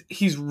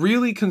he's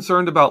really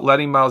concerned about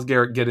letting Myles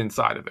Garrett get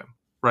inside of him,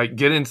 right?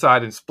 Get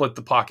inside and split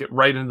the pocket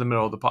right into the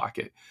middle of the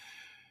pocket.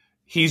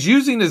 He's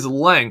using his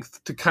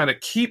length to kind of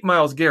keep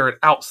Myles Garrett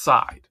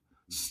outside.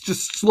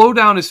 Just slow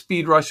down his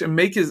speed rush and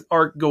make his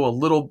arc go a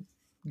little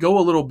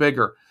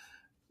bigger.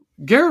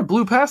 Garrett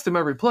blew past him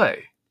every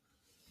play.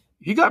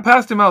 He got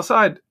past him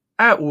outside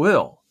at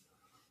will.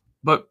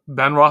 But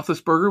Ben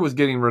Roethlisberger was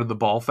getting rid of the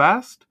ball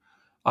fast.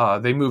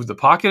 They moved the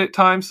pocket at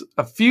times.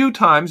 A few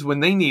times when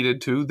they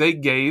needed to, they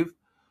gave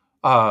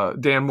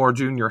Dan Moore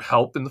Jr.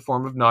 help in the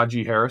form of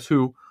Najee Harris,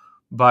 who,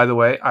 by the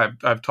way,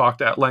 I've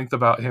talked at length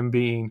about him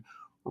being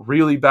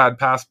really bad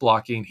pass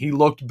blocking. He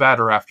looked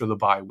better after the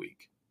bye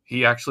week.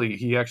 He actually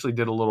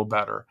did a little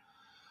better.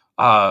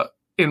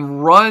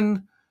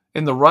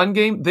 In the run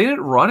game, they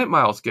didn't run at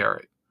Myles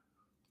Garrett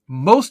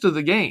most of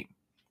the game.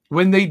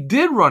 When they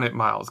did run at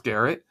Myles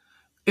Garrett,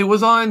 it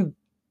was on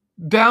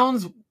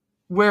downs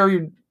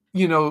where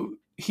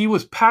he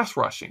was pass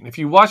rushing. If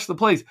you watch the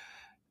plays,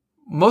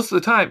 most of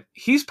the time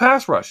he's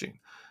pass rushing.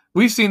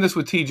 We've seen this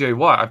with TJ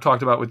Watt. I've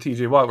talked about with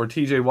TJ Watt, where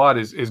TJ Watt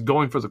is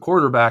going for the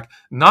quarterback,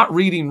 not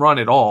reading run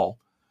at all,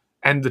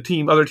 and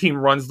the other team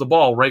runs the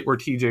ball right where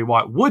TJ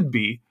Watt would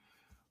be.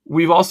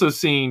 We've also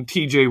seen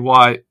TJ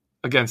Watt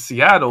against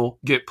Seattle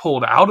get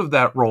pulled out of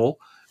that role,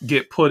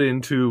 get put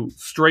into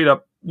straight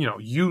up,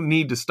 you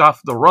need to stop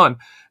the run.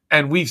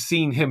 And we've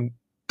seen him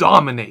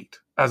dominate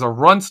as a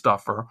run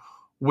stuffer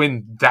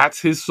when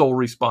that's his sole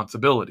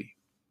responsibility.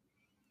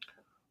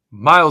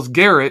 Myles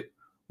Garrett,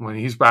 when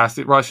he's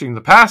rushing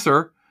the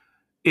passer,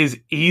 is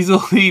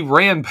easily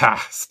ran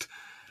past.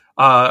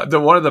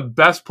 One of the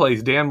best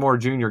plays, Dan Moore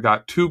Jr.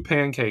 got 2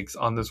 pancakes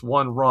on this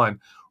one run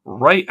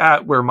right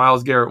at where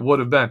Myles Garrett would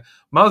have been.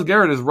 Myles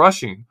Garrett is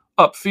rushing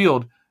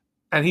upfield,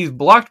 and he's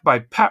blocked by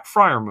Pat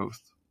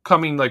Freiermuth,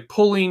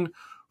 pulling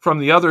from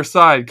the other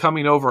side,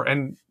 coming over.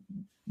 And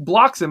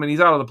blocks him and he's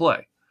out of the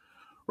play.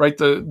 Right?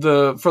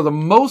 The for the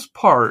most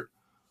part,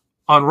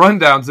 on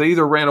rundowns, they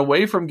either ran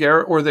away from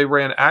Garrett or they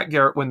ran at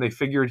Garrett when they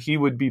figured he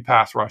would be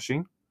pass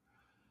rushing.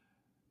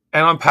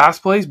 And on pass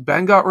plays,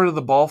 Ben got rid of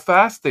the ball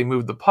fast. They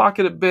moved the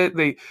pocket a bit.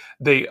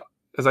 They,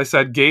 as I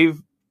said,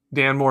 gave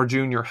Dan Moore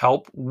Jr.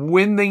 help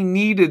when they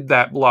needed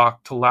that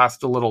block to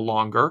last a little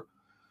longer.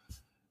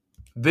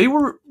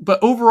 But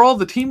overall,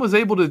 the team was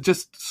able to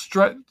just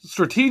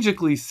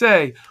strategically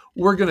say,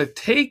 we're going to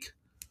take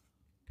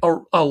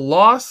a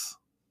loss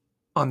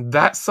on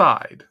that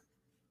side,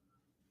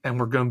 and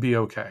we're going to be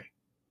okay.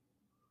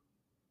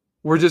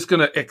 We're just going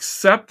to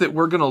accept that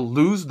we're going to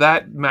lose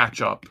that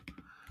matchup,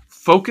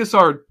 focus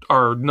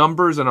our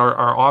numbers and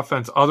our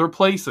offense other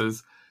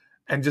places,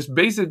 and just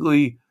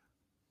basically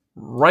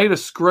write a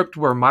script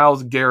where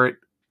Myles Garrett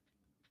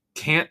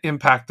can't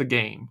impact the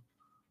game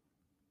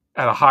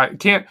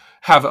can't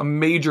have a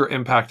major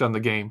impact on the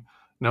game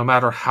no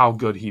matter how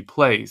good he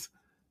plays.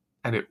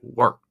 And it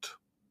worked.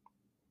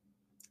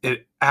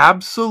 It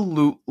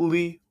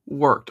absolutely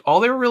worked. All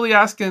they were really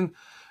asking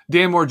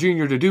Dan Moore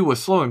Jr. to do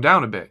was slow him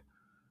down a bit,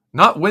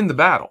 not win the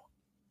battle.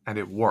 And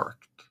it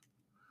worked.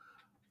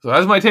 So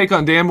that's my take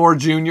on Dan Moore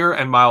Jr.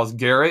 and Myles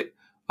Garrett,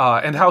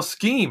 and how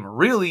scheme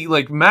really,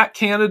 like Matt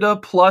Canada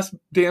plus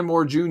Dan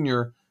Moore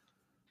Jr.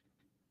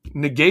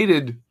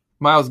 negated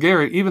Myles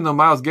Garrett, even though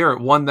Myles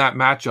Garrett won that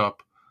matchup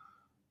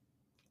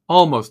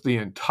almost the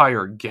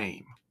entire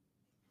game.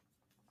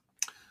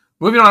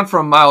 Moving on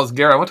from Myles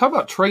Garrett, I want to talk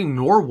about Tre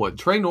Norwood.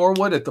 Tre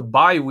Norwood at the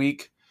bye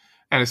week,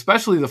 and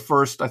especially the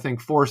first, I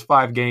think, 4 or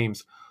 5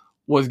 games,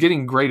 was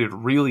getting graded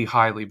really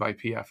highly by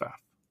PFF.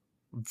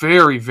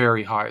 Very,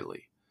 very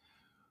highly.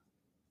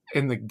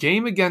 In the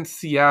game against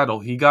Seattle,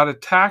 he got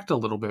attacked a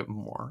little bit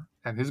more,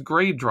 and his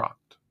grade dropped.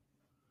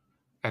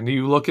 And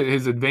you look at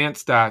his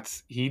advanced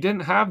stats, he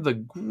didn't have the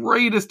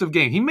greatest of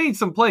games. He made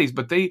some plays,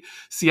 but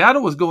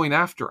Seattle was going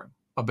after him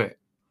a bit.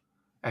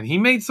 And he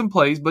made some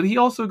plays, but he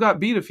also got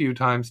beat a few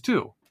times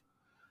too.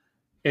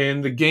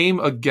 In the game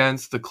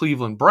against the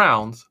Cleveland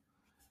Browns,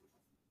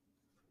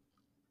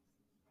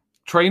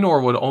 Tre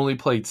Norwood only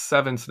played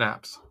 7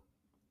 snaps.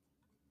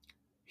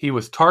 He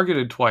was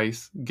targeted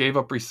twice, gave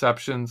up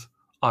receptions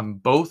on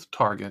both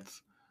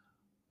targets,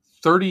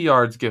 30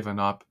 yards given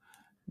up,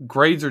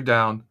 grades are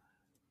down.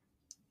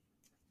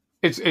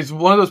 It's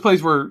one of those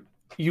plays where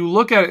you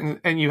look at it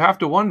and you have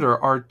to wonder,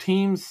 are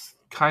teams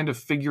kind of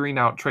figuring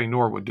out Tre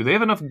Norwood? Do they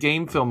have enough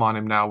game film on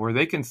him now where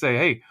they can say,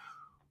 hey,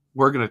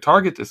 we're going to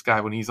target this guy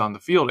when he's on the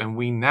field, and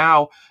we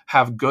now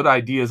have good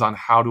ideas on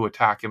how to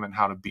attack him and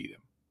how to beat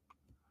him?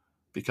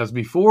 Because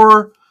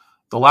before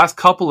the last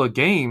couple of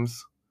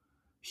games,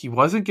 he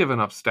wasn't giving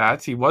up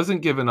stats. He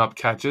wasn't giving up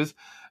catches.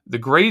 The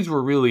grades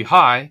were really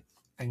high.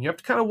 And you have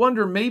to kind of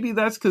wonder, maybe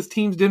that's because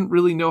teams didn't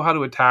really know how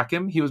to attack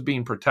him. He was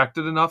being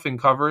protected enough in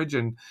coverage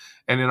and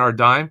in our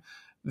dime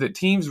that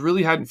teams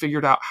really hadn't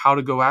figured out how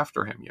to go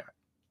after him yet.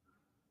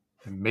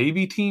 And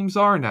maybe teams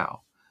are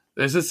now.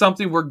 This is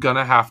something we're going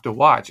to have to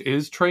watch.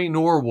 Is Tre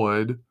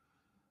Norwood,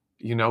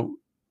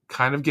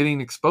 kind of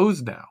getting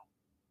exposed now?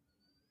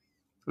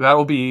 That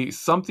will be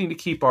something to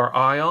keep our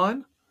eye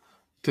on,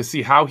 to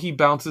see how he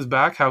bounces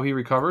back, how he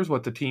recovers,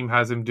 what the team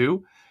has him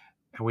do.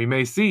 And we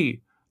may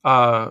see...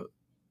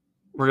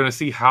 we're going to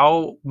see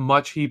how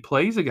much he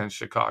plays against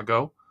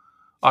Chicago.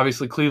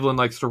 Obviously, Cleveland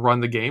likes to run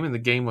the game, and the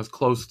game was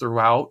close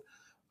throughout.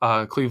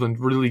 Cleveland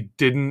really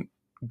didn't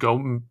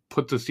go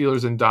put the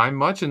Steelers in dime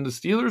much, and the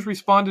Steelers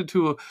responded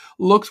to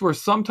looks where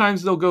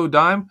sometimes they'll go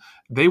dime.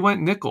 They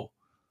went nickel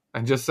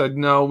and just said,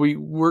 no,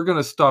 we're going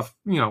to stuff,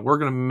 we're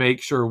going to make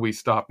sure we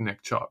stop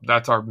Nick Chubb.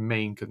 That's our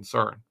main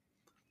concern.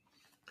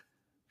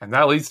 And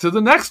that leads to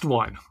the next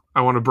one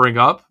I want to bring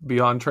up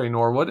beyond Tre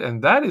Norwood,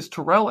 and that is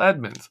Terrell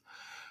Edmunds.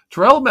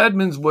 Terrell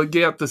Edmunds would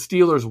get the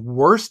Steelers'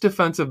 worst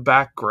defensive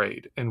back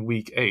grade in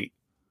Week 8.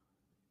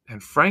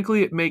 And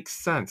frankly, it makes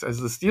sense.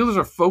 As the Steelers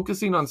are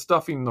focusing on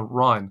stuffing the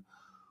run,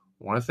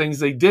 one of the things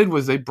they did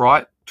was they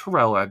brought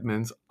Terrell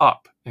Edmunds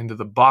up into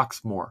the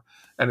box more.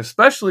 And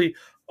especially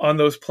on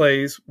those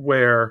plays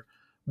where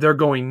they're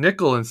going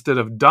nickel instead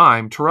of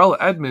dime, Terrell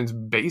Edmunds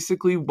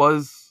basically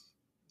was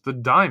the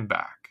dime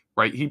back,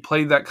 right? He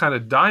played that kind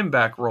of dime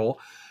back role,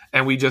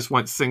 and we just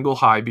went single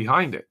high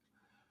behind it.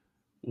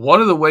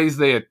 One of the ways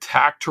they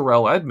attacked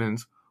Terrell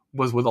Edmunds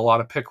was with a lot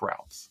of pick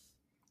routes.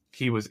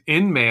 He was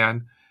in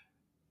man,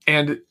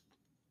 and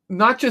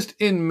not just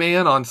in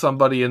man on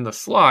somebody in the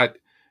slot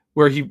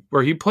where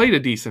he played a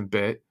decent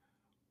bit,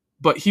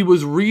 but he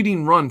was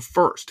reading run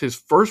first. His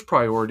first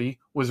priority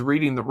was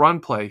reading the run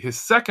play. His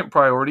second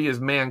priority is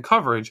man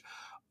coverage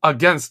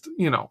against,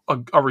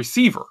 a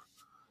receiver.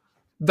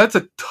 That's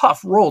a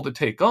tough role to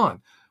take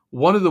on.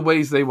 One of the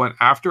ways they went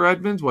after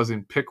Edmunds was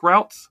in pick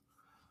routes.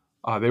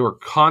 They were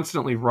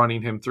constantly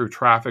running him through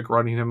traffic,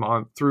 running him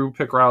on through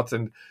pick routes.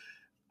 And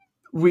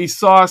we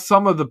saw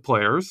some of the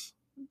players,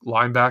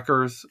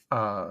 linebackers,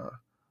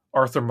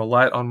 Arthur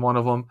Millette on one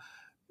of them,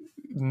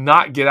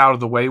 not get out of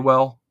the way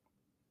well.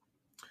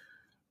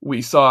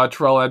 We saw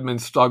Terrell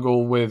Edmunds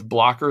struggle with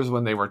blockers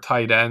when they were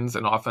tight ends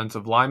and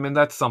offensive linemen.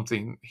 That's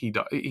something he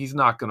does. He's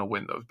not going to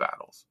win those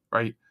battles,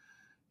 right?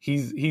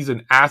 He's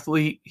an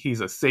athlete.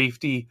 He's a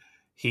safety.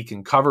 He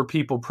can cover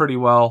people pretty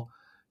well.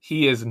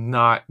 He is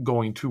not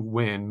going to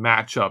win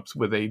matchups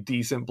with a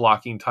decent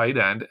blocking tight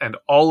end, and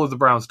all of the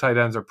Browns' tight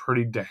ends are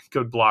pretty dang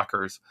good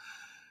blockers.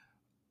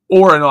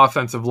 Or an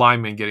offensive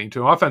lineman getting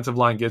to him. Offensive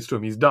line gets to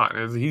him, he's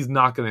done. He's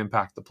not going to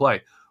impact the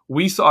play.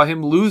 We saw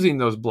him losing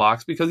those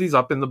blocks because he's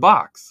up in the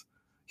box.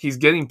 He's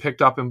getting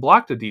picked up and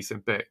blocked a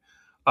decent bit.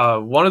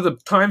 One of the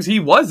times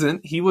he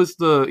wasn't, he was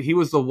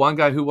the one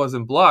guy who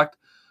wasn't blocked.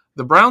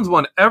 The Browns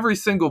won every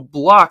single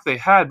block they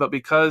had, but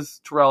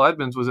because Terrell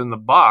Edmunds was in the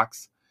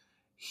box,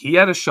 he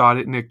had a shot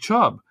at Nick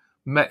Chubb.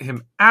 Met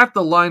him at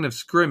the line of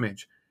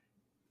scrimmage.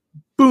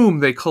 Boom,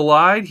 they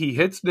collide. He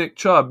hits Nick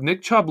Chubb.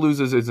 Nick Chubb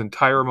loses his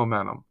entire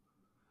momentum.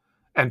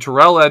 And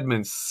Terrell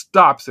Edmunds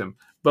stops him.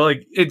 But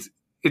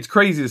it's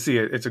crazy to see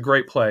it. It's a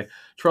great play.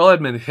 Terrell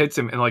Edmunds hits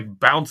him and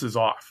bounces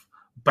off.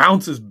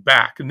 Bounces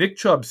back. Nick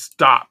Chubb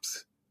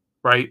stops,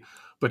 right?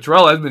 But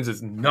Terrell Edmunds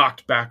is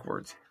knocked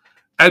backwards.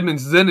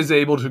 Edmunds then is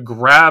able to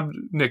grab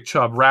Nick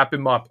Chubb, wrap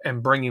him up,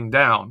 and bring him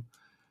down.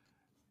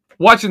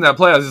 Watching that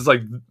play, I was just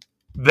like,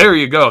 there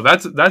you go.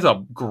 That's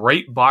a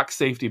great box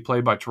safety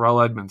play by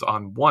Terrell Edmunds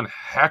on one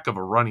heck of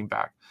a running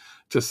back.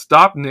 To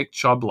stop Nick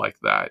Chubb like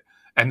that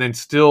and then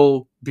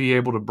still be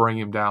able to bring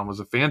him down was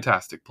a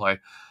fantastic play.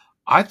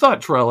 I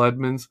thought Terrell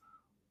Edmunds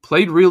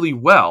played really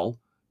well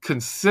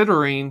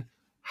considering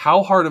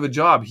how hard of a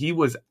job he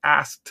was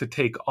asked to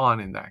take on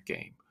in that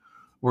game,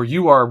 where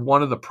you are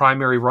one of the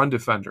primary run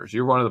defenders.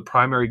 You're one of the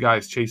primary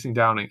guys chasing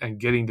down and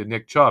getting to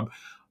Nick Chubb.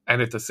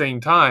 And at the same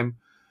time,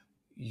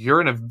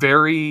 you're in a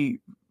very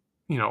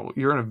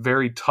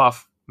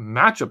tough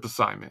matchup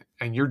assignment,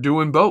 and you're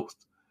doing both.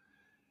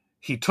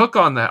 He took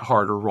on that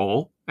harder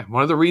role, and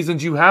one of the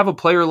reasons you have a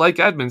player like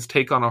Edmunds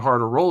take on a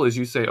harder role is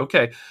you say,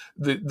 okay,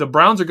 the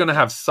Browns are going to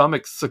have some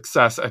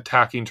success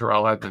attacking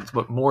Terrell Edmunds,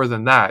 but more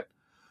than that,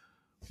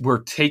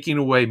 we're taking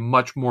away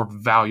much more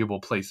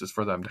valuable places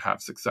for them to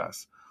have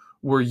success.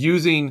 We're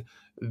using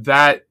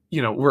that,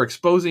 we're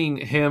exposing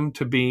him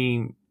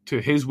to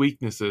his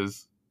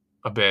weaknesses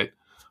a bit,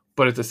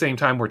 but at the same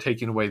time, we're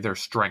taking away their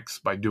strengths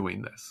by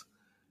doing this.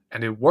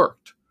 And it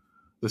worked.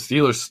 The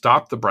Steelers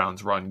stopped the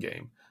Browns' run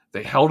game.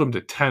 They held him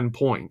to 10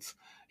 points.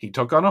 He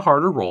took on a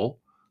harder role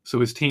so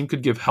his team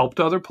could give help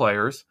to other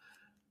players,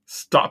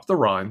 stop the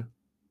run,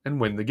 and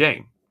win the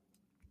game.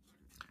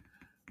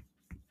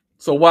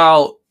 So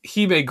while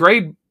he may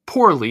grade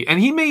poorly, and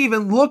he may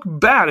even look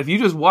bad, if you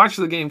just watch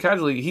the game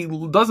casually, he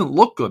doesn't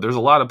look good. There's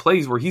a lot of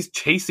plays where he's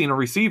chasing a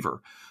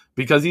receiver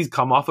because he's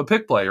come off a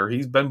pick play or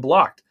he's been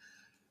blocked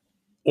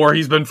or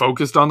he's been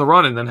focused on the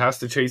run and then has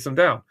to chase him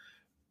down.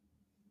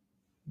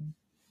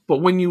 But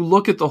when you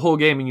look at the whole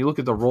game and you look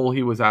at the role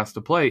he was asked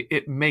to play,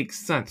 it makes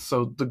sense.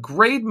 So the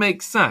grade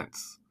makes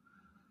sense.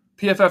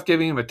 PFF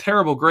giving him a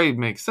terrible grade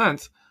makes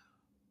sense,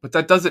 but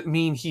that doesn't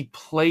mean he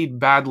played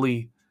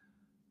badly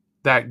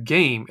that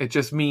game. It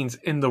just means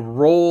in the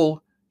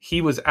role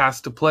he was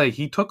asked to play,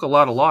 he took a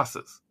lot of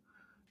losses.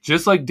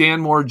 Just like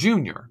Dan Moore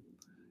Jr.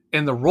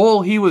 In the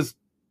role he was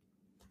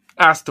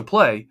asked to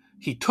play,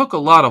 he took a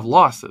lot of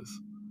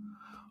losses.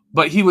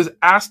 But he was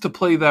asked to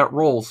play that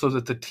role so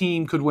that the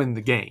team could win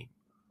the game.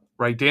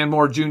 Right? Dan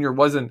Moore Jr.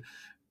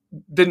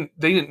 They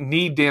didn't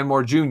need Dan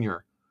Moore Jr.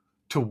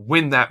 to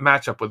win that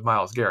matchup with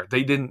Myles Garrett.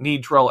 They didn't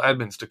need Terrell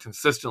Edmunds to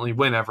consistently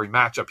win every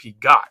matchup he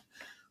got.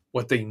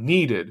 What they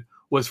needed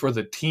was for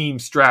the team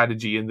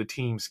strategy and the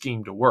team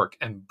scheme to work.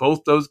 And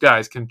both those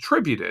guys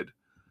contributed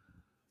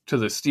to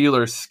the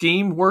Steelers'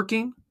 scheme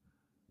working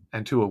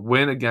and to a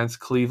win against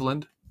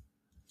Cleveland.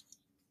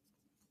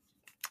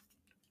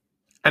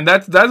 And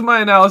that's my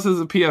analysis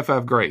of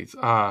PFF grades.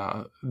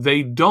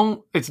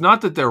 It's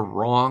not that they're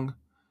wrong.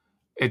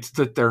 It's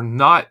that they're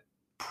not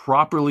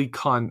properly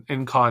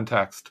in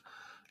context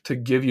to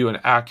give you an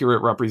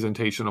accurate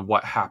representation of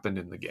what happened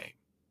in the game.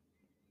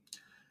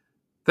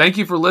 Thank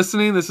you for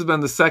listening. This has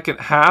been the second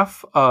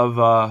half of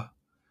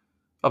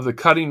the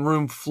cutting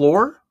room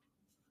floor.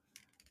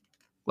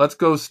 Let's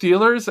go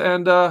Steelers.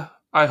 And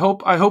I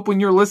hope when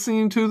you're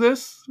listening to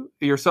this,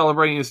 you're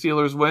celebrating a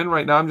Steelers win.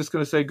 Right now, I'm just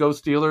going to say go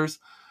Steelers.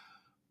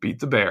 Beat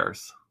the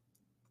Bears.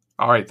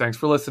 All right. Thanks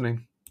for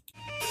listening.